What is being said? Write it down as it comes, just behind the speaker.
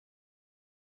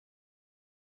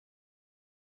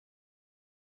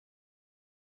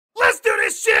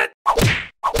this shit?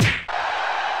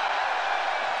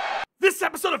 This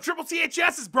episode of Triple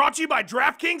CHS is brought to you by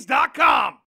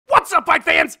DraftKings.com. What's up, fight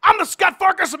fans? I'm the Scott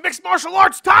Farkas of Mixed Martial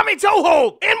Arts, Tommy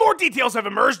Toehold! And more details have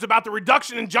emerged about the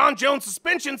reduction in Jon Jones'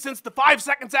 suspension since the 5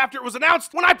 seconds after it was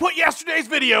announced when I put yesterday's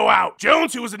video out.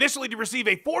 Jones, who was initially to receive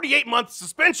a 48-month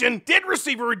suspension, did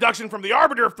receive a reduction from the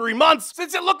arbiter of 3 months,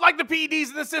 since it looked like the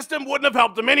PEDs in the system wouldn't have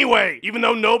helped him anyway, even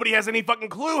though nobody has any fucking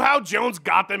clue how Jones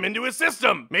got them into his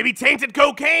system. Maybe tainted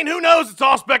cocaine, who knows, it's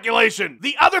all speculation.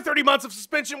 The other 30 months of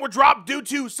suspension were dropped due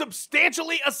to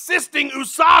substantially assisting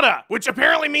USADA, which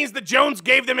apparently means that Jones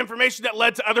gave them information that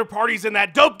led to other parties in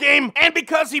that dope game, and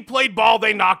because he played ball,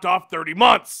 they knocked off 30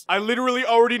 months. I literally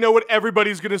already know what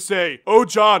everybody's gonna say. Oh,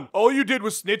 John, all you did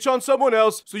was snitch on someone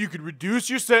else so you could reduce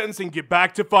your sentence and get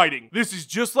back to fighting. This is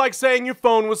just like saying your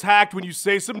phone was hacked when you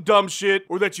say some dumb shit,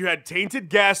 or that you had tainted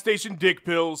gas station dick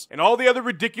pills, and all the other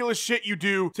ridiculous shit you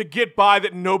do to get by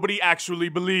that nobody actually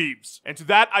believes. And to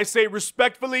that, I say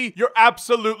respectfully, you're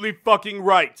absolutely fucking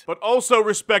right. But also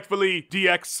respectfully,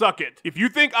 DX, suck it. If you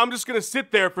think I'm just gonna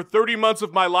sit there for 30 months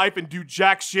of my life and do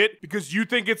jack shit because you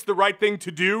think it's the right thing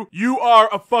to do, you are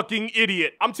a fucking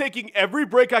idiot. I'm taking every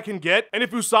break I can get, and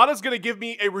if USADA's gonna give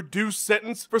me a reduced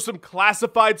sentence for some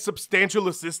classified substantial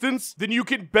assistance, then you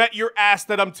can bet your ass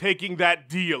that I'm taking that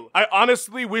deal. I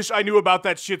honestly wish I knew about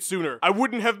that shit sooner. I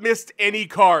wouldn't have missed any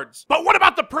cards. But what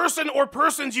about the person or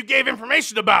persons you gave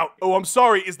information about? Oh, I'm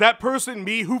sorry, is that person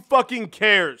me? Who fucking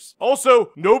cares?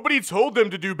 Also, nobody told them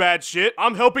to do bad shit.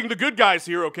 I'm helping the good guys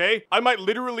here, okay? I might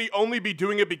literally only be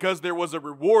doing it because there was a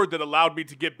reward that allowed me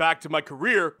to get back to my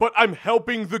career, but I'm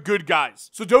helping the good guys.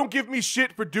 So don't give me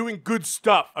shit for doing good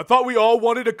stuff. I thought we all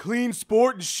wanted a clean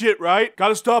sport and shit, right?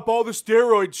 Gotta stop all the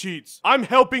steroid cheats. I'm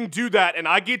helping do that, and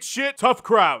I get shit. Tough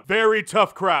crowd. Very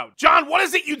tough crowd. John, what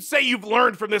is it you'd say you've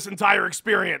learned from this entire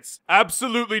experience?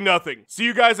 Absolutely nothing. See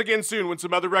you guys again soon when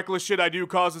some other reckless shit I do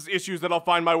causes issues that I'll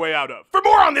find my way out of. For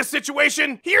more on this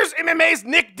situation, here's MMA's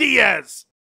Nick Diaz.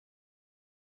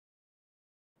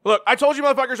 Look, I told you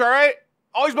motherfuckers, alright?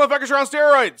 All these motherfuckers are on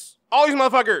steroids. All these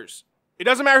motherfuckers. It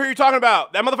doesn't matter who you're talking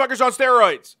about. That motherfucker's on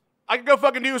steroids. I could go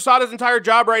fucking do USADA's entire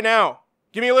job right now.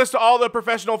 Give me a list of all the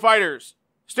professional fighters.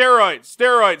 Steroids,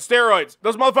 steroids, steroids.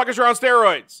 Those motherfuckers are on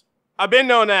steroids. I've been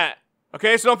knowing that.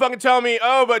 Okay, so don't fucking tell me,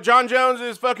 oh, but Jon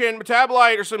Jones' fucking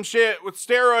metabolite or some shit with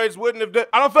steroids wouldn't have done.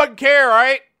 I don't fucking care,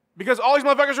 alright? Because all these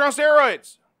motherfuckers are on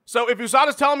steroids. So if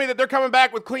USADA's telling me that they're coming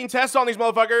back with clean tests on these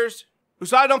motherfuckers,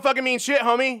 USADA don't fucking mean shit,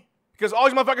 homie. Because all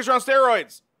these motherfuckers are on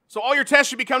steroids. So all your tests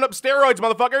should be coming up steroids,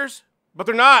 motherfuckers. But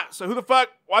they're not. So who the fuck,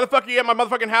 why the fuck are you at my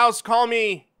motherfucking house calling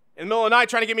me in the middle of the night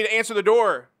trying to get me to answer the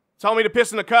door? Telling me to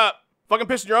piss in the cup. Fucking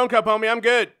piss in your own cup, homie. I'm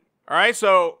good. Alright,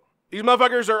 so these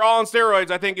motherfuckers are all on steroids,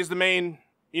 I think is the main,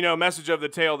 message of the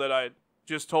tale that I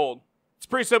just told. It's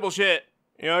pretty simple shit.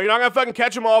 You're not gonna fucking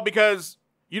catch them all because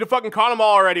you'd have fucking caught them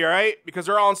all already, alright? Because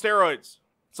they're all on steroids.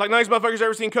 It's like none of these motherfuckers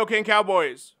ever seen Cocaine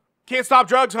Cowboys. Can't stop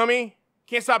drugs, homie.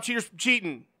 Can't stop cheaters from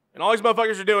cheating. And all these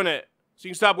motherfuckers are doing it. So you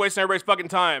can stop wasting everybody's fucking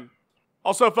time.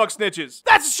 Also, fuck snitches.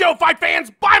 That's the show, fight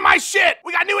fans. Buy my shit.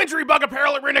 We got new injury bug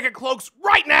apparel at Rear Naked Cloaks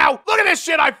right now. Look at this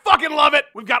shit. I fucking love it.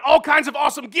 We've got all kinds of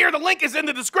awesome gear. The link is in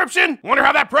the description. Wonder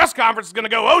how that press conference is gonna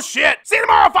go. Oh shit. See you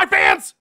tomorrow, fight fans.